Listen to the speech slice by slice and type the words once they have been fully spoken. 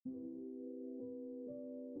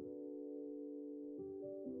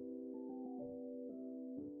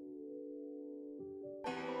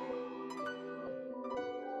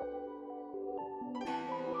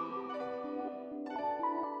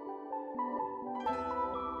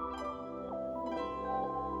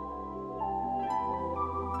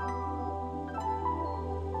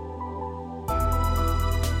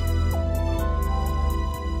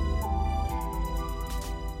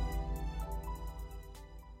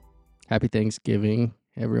Happy Thanksgiving,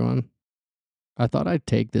 everyone. I thought I'd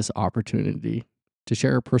take this opportunity to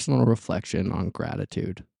share a personal reflection on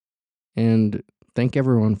gratitude and thank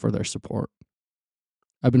everyone for their support.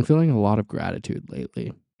 I've been feeling a lot of gratitude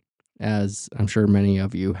lately, as I'm sure many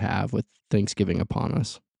of you have with Thanksgiving upon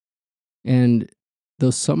us. And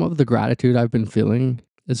though some of the gratitude I've been feeling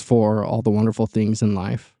is for all the wonderful things in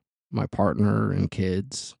life, my partner and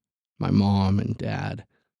kids, my mom and dad,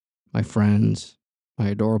 my friends, my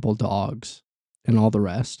adorable dogs, and all the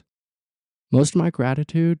rest. Most of my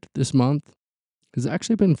gratitude this month has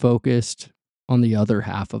actually been focused on the other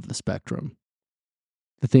half of the spectrum,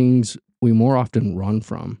 the things we more often run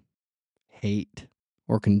from, hate,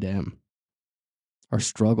 or condemn, our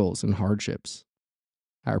struggles and hardships,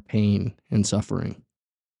 our pain and suffering.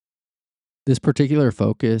 This particular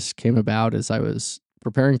focus came about as I was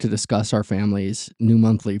preparing to discuss our family's new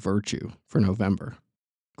monthly virtue for November,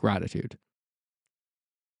 gratitude.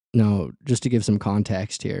 Now, just to give some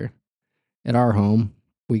context here, at our home,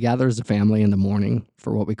 we gather as a family in the morning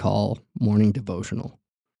for what we call morning devotional,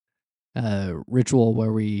 a ritual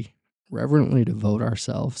where we reverently devote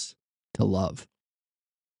ourselves to love.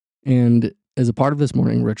 And as a part of this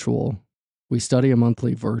morning ritual, we study a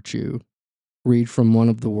monthly virtue, read from one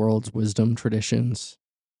of the world's wisdom traditions,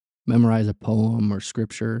 memorize a poem or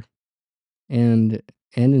scripture, and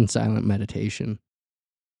end in silent meditation,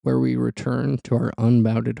 where we return to our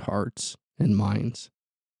unbounded hearts and minds,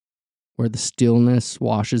 where the stillness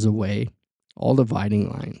washes away all dividing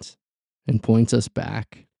lines and points us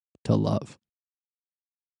back to love.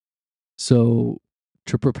 So,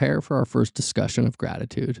 to prepare for our first discussion of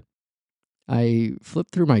gratitude, I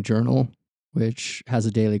flipped through my journal, which has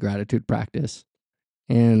a daily gratitude practice,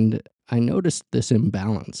 and I noticed this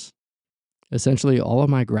imbalance. Essentially, all of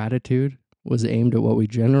my gratitude was aimed at what we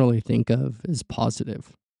generally think of as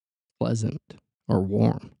positive, pleasant, or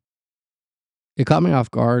warm. It caught me off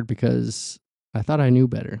guard because I thought I knew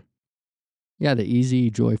better. Yeah, the easy,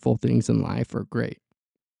 joyful things in life are great,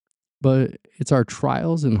 but it's our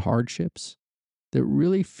trials and hardships that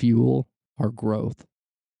really fuel our growth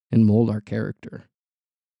and mold our character.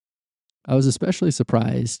 I was especially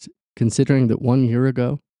surprised considering that 1 year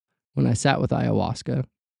ago, when I sat with ayahuasca,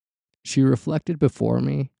 she reflected before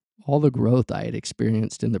me all the growth I had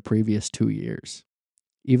experienced in the previous 2 years,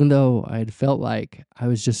 even though I had felt like I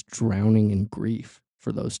was just drowning in grief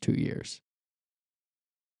for those 2 years.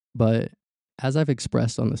 But as I've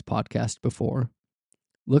expressed on this podcast before,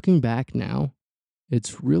 looking back now,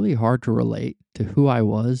 it's really hard to relate to who I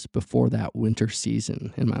was before that winter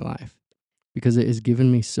season in my life because it has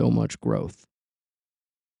given me so much growth.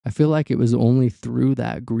 I feel like it was only through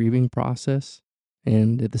that grieving process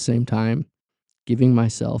and at the same time giving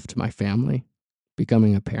myself to my family,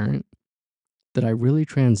 becoming a parent, that I really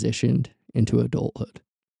transitioned into adulthood.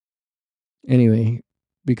 Anyway,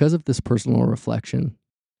 because of this personal reflection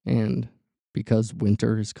and because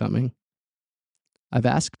winter is coming, I've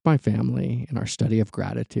asked my family in our study of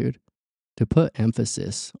gratitude to put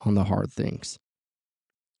emphasis on the hard things.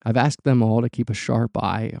 I've asked them all to keep a sharp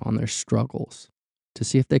eye on their struggles to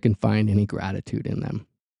see if they can find any gratitude in them.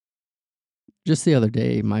 Just the other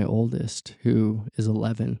day, my oldest, who is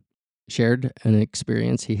 11, shared an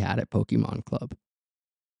experience he had at Pokemon Club.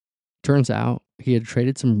 Turns out he had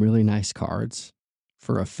traded some really nice cards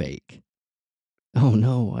for a fake. Oh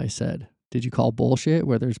no, I said. Did you call bullshit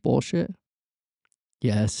where there's bullshit?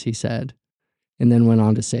 Yes, he said, and then went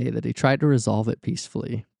on to say that he tried to resolve it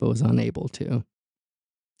peacefully, but was unable to.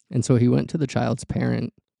 And so he went to the child's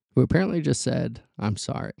parent, who apparently just said, "I'm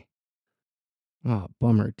sorry." Oh,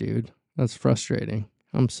 bummer, dude. That's frustrating.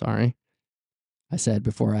 I'm sorry, I said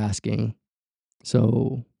before asking,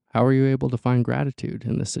 "So, how are you able to find gratitude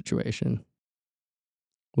in this situation?"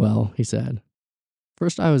 Well, he said,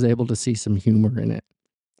 "First, I was able to see some humor in it.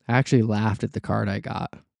 I actually laughed at the card I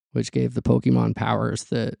got, which gave the Pokemon powers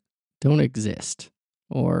that don't exist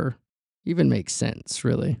or even make sense,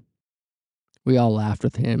 really." We all laughed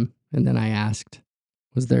with him, and then I asked,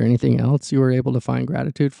 "Was there anything else you were able to find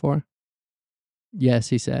gratitude for?" "Yes,"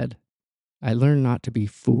 he said. "I learned not to be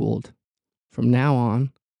fooled. From now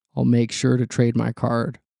on, I'll make sure to trade my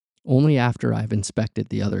card only after I've inspected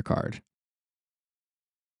the other card."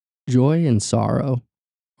 Joy and sorrow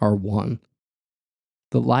are one.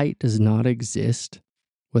 The light does not exist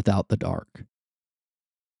without the dark.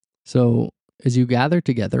 So, as you gather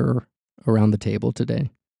together around the table today,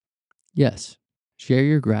 yes, share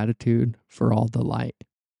your gratitude for all the light.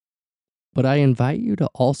 But I invite you to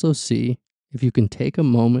also see if you can take a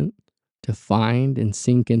moment to find and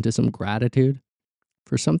sink into some gratitude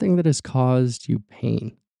for something that has caused you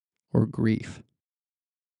pain or grief.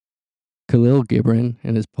 Khalil Gibran,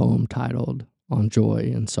 in his poem titled On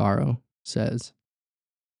Joy and Sorrow, says,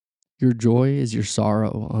 "Your joy is your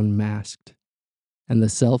sorrow unmasked, and the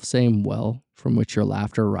self-same well from which your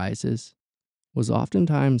laughter rises was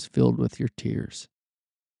oftentimes filled with your tears.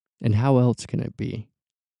 And how else can it be?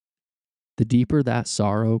 The deeper that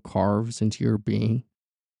sorrow carves into your being,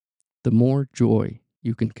 the more joy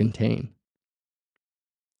you can contain.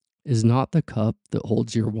 Is not the cup that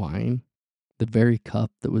holds your wine the very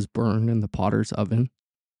cup that was burned in the potter's oven?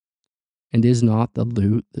 And is not the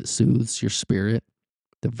lute that soothes your spirit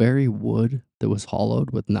the very wood that was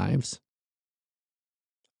hollowed with knives?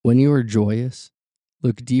 When you are joyous,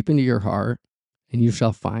 look deep into your heart, and you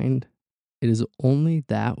shall find it is only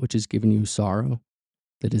that which has given you sorrow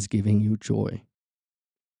that is giving you joy.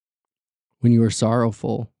 When you are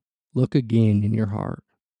sorrowful, look again in your heart,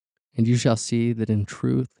 and you shall see that in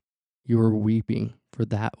truth you are weeping for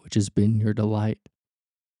that which has been your delight.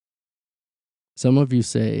 Some of you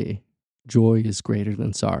say, joy is greater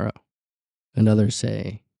than sorrow, and others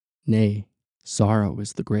say, nay, sorrow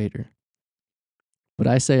is the greater. But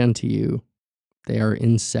I say unto you, they are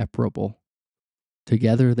inseparable.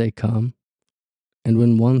 Together they come, and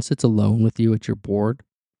when one sits alone with you at your board,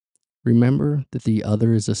 remember that the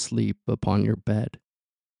other is asleep upon your bed.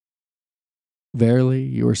 Verily,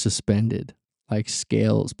 you are suspended like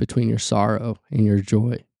scales between your sorrow and your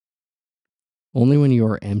joy. Only when you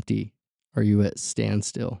are empty are you at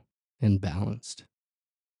standstill and balanced.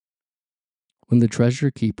 When the treasure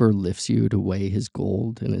keeper lifts you to weigh his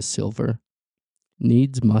gold and his silver,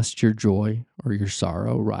 needs must your joy or your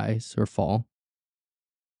sorrow rise or fall.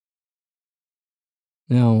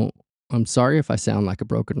 Now, I'm sorry if I sound like a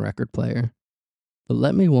broken record player, but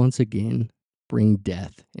let me once again bring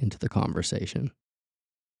death into the conversation.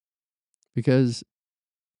 Because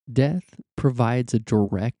death provides a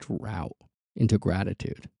direct route into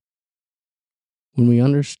gratitude. When we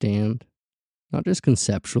understand, not just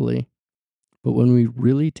conceptually, but when we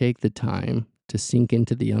really take the time to sink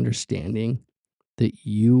into the understanding that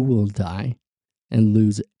you will die and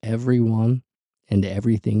lose everyone and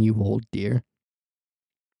everything you hold dear,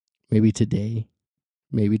 maybe today,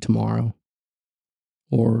 maybe tomorrow,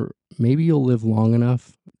 or maybe you'll live long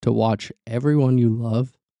enough to watch everyone you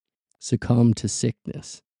love succumb to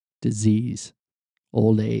sickness, disease,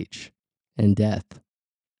 old age, and death,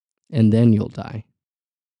 and then you'll die.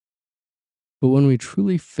 But when we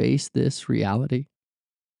truly face this reality,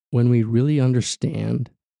 when we really understand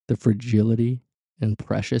the fragility and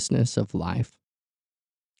preciousness of life,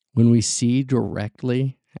 when we see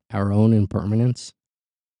directly our own impermanence,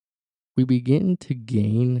 we begin to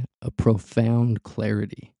gain a profound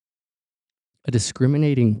clarity, a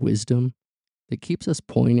discriminating wisdom that keeps us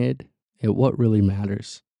pointed at what really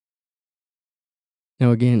matters.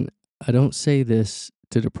 Now, again, I don't say this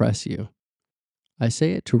to depress you. I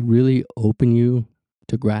say it to really open you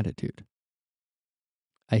to gratitude.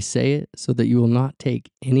 I say it so that you will not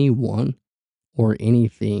take anyone or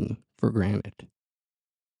anything for granted.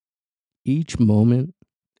 Each moment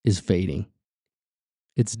is fading.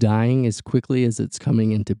 It's dying as quickly as it's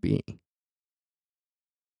coming into being.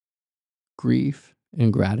 Grief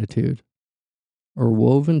and gratitude are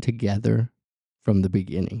woven together from the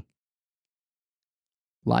beginning.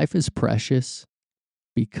 Life is precious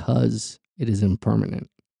because it is impermanent.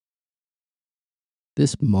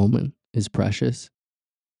 This moment is precious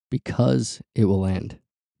because it will end.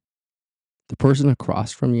 The person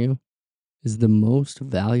across from you is the most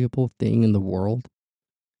valuable thing in the world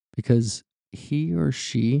because he or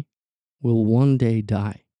she will one day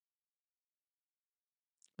die.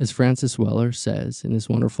 As Francis Weller says in his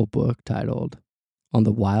wonderful book titled On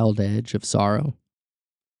the Wild Edge of Sorrow,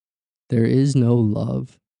 there is no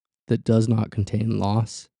love that does not contain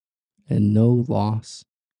loss, and no loss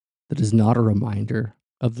that is not a reminder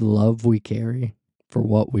of the love we carry for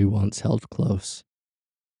what we once held close.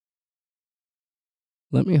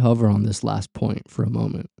 Let me hover on this last point for a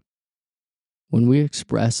moment. When we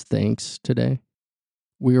express thanks today,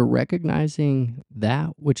 we are recognizing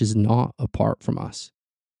that which is not apart from us.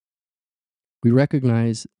 We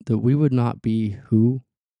recognize that we would not be who,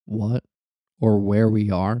 what, or where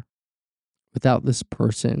we are without this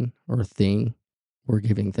person or thing we're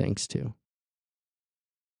giving thanks to.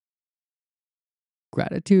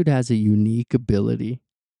 Gratitude has a unique ability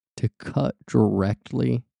to cut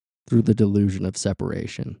directly through the delusion of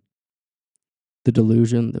separation, the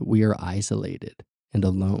delusion that we are isolated and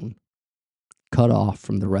alone, cut off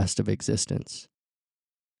from the rest of existence.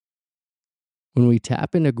 When we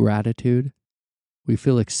tap into gratitude, we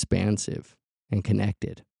feel expansive and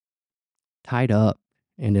connected, tied up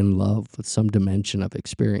and in love with some dimension of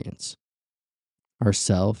experience,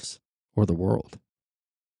 ourselves or the world.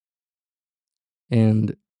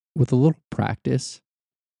 And with a little practice,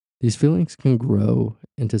 these feelings can grow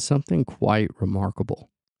into something quite remarkable.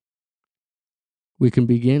 We can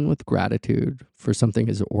begin with gratitude for something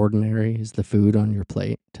as ordinary as the food on your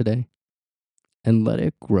plate today and let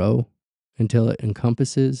it grow until it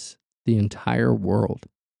encompasses the entire world.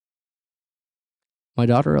 My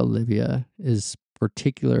daughter Olivia is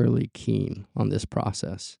particularly keen on this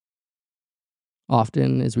process.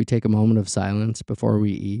 Often, as we take a moment of silence before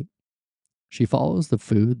we eat, she follows the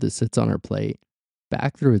food that sits on her plate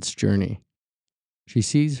back through its journey. She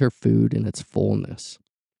sees her food in its fullness,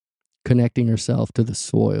 connecting herself to the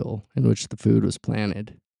soil in which the food was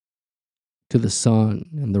planted, to the sun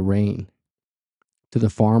and the rain, to the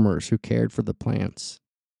farmers who cared for the plants,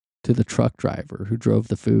 to the truck driver who drove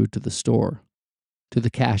the food to the store, to the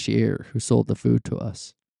cashier who sold the food to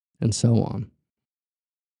us, and so on.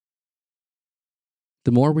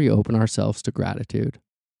 The more we open ourselves to gratitude,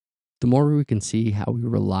 the more we can see how we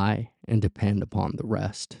rely and depend upon the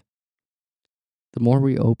rest. The more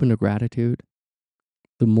we open to gratitude,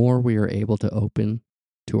 the more we are able to open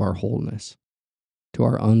to our wholeness, to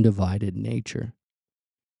our undivided nature.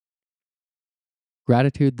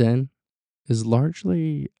 Gratitude, then, is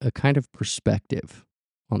largely a kind of perspective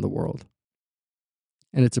on the world.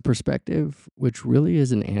 And it's a perspective which really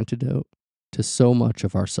is an antidote to so much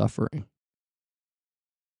of our suffering.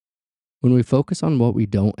 When we focus on what we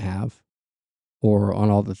don't have, or on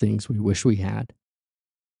all the things we wish we had,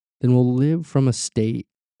 then we'll live from a state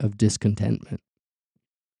of discontentment.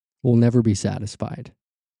 We'll never be satisfied.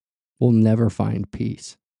 We'll never find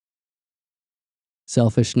peace.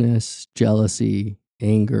 Selfishness, jealousy,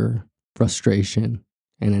 anger, frustration,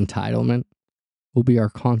 and entitlement will be our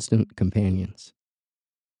constant companions.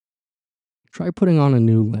 Try putting on a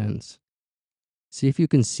new lens. See if you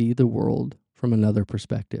can see the world from another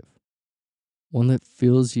perspective, one that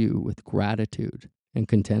fills you with gratitude and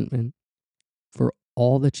contentment for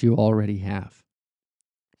all that you already have,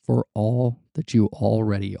 for all that you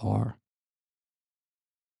already are.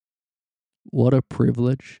 What a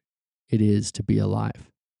privilege it is to be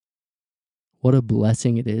alive. What a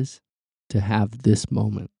blessing it is to have this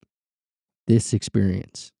moment, this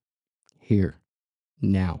experience, here,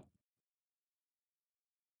 now.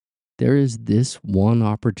 There is this one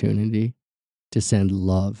opportunity to send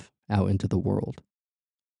love out into the world.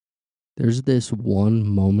 There's this one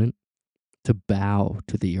moment to bow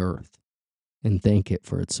to the earth and thank it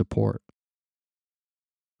for its support.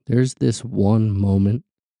 There's this one moment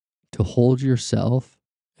to hold yourself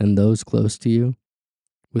and those close to you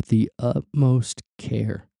with the utmost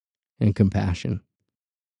care and compassion.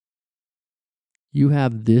 You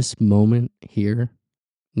have this moment here,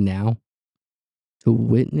 now, to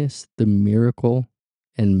witness the miracle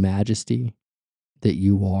and majesty that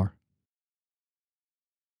you are.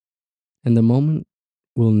 And the moment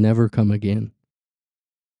will never come again.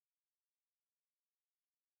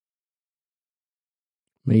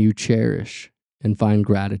 May you cherish and find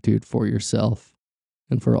gratitude for yourself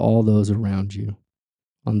and for all those around you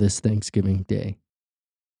on this Thanksgiving Day.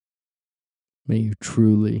 May you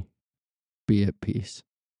truly be at peace.